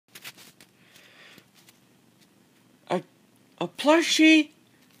a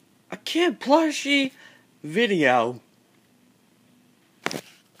kid plushie video.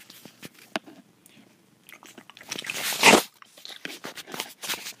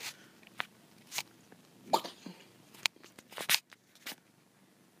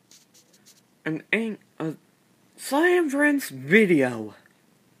 A Sly & Friends video.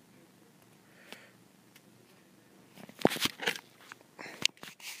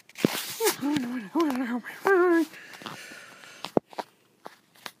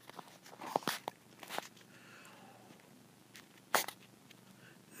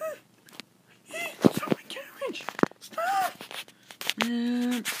 Stop!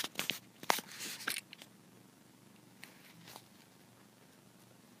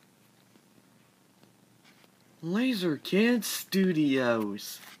 Laser Kid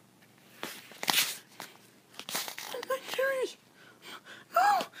Studios. Oh my gosh!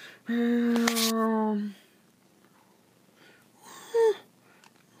 No!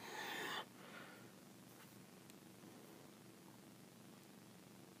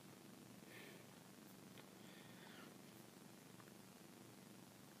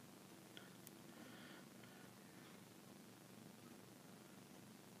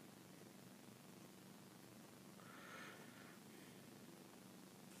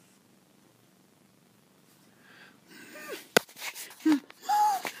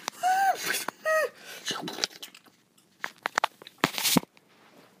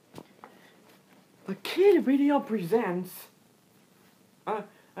 A kid video presents. A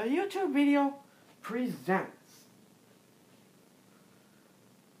YouTube video presents.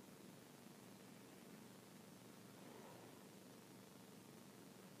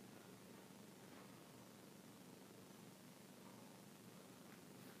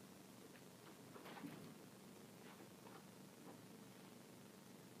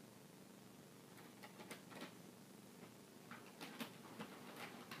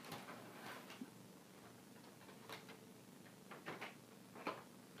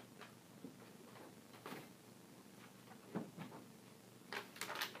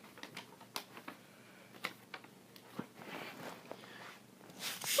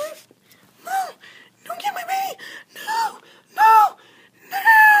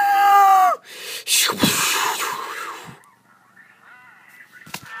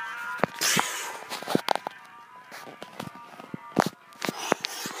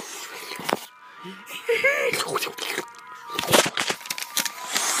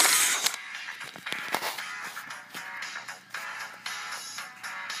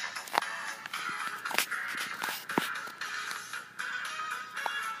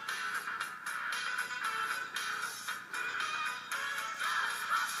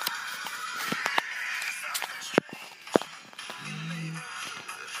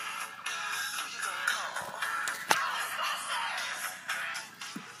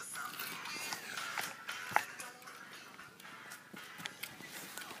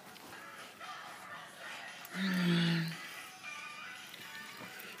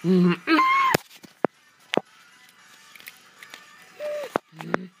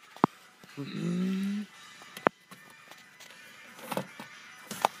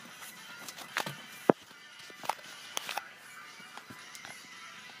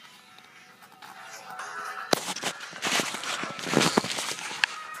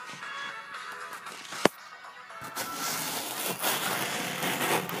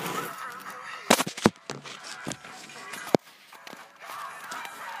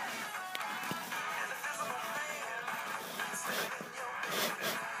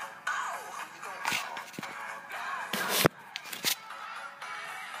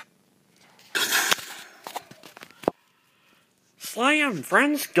 Sly &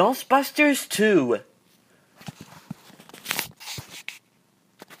 Friends Ghostbusters 2.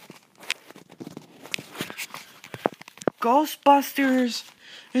 Ghostbusters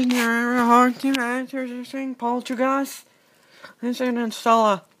in their haunting actors are saying poltergeist. And saying install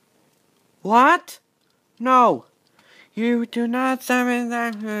a what? No. You do not summon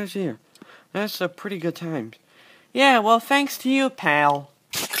that here. That's a pretty good time. Yeah, well thanks to you, pal.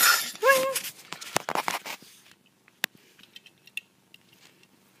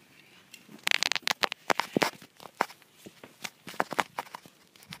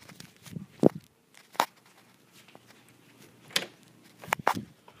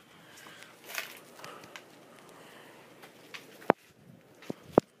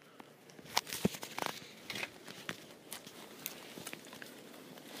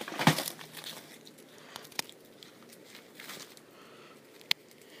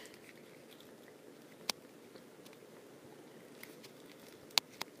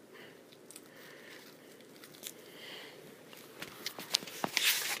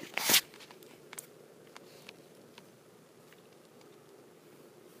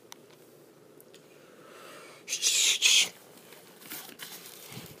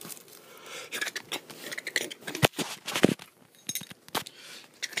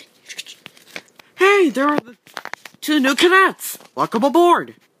 there are the 2 new cadets. Welcome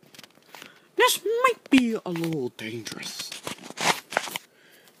aboard. This might be a little dangerous.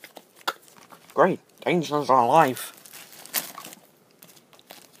 Great, dangers are life.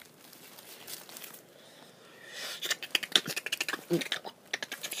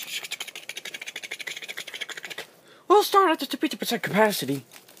 We'll start at the 50% capacity.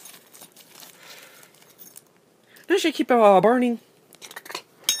 This should keep burning.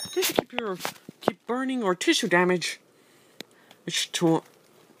 This should keep burning or tissue damage. It's to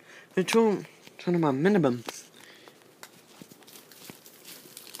my minimum.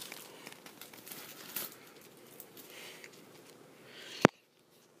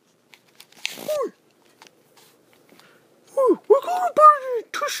 We're gonna burn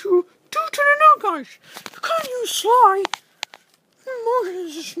tissue due to the new guys. You can't use Sly. Morgan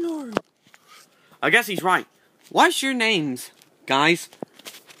is a snore. I guess he's right. What's your names, guys?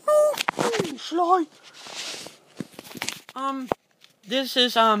 Oh, Sly. This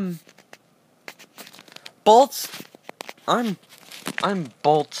is, Bolts. I'm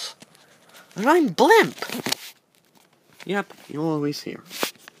Bolts. And I'm Blimp. Yep, you'll always hear.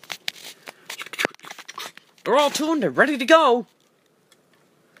 They're all tuned and ready to go.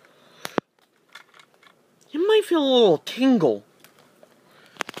 You might feel a little tingle.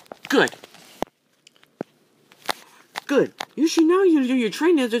 Good. Good. Usually now you do your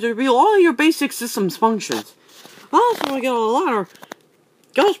training to reveal all your basic systems functions. Also, we got a lot of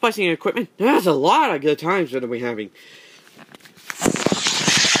ghostbusting equipment. There's a lot of good times that we're having.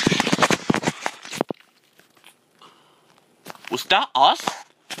 Was that us?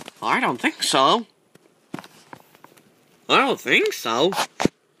 I don't think so. I don't think so.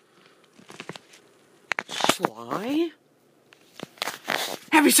 Sly?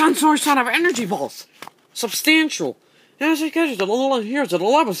 Heavy sun source out of energy balls. Substantial. As it gets to the little here to the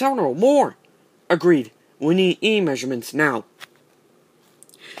level 7 or more. Agreed. We need E measurements now.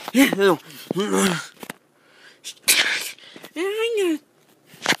 Yeah, no. I'm gonna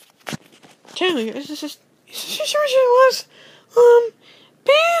tell you, this situation was,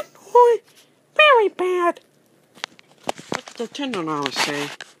 bad or very bad. What's the $10 say,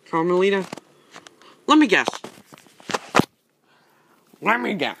 Carmelita? Let me guess.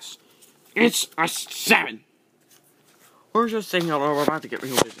 It's a 7. We're just saying that we're about to get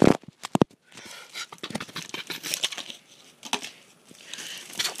real busy.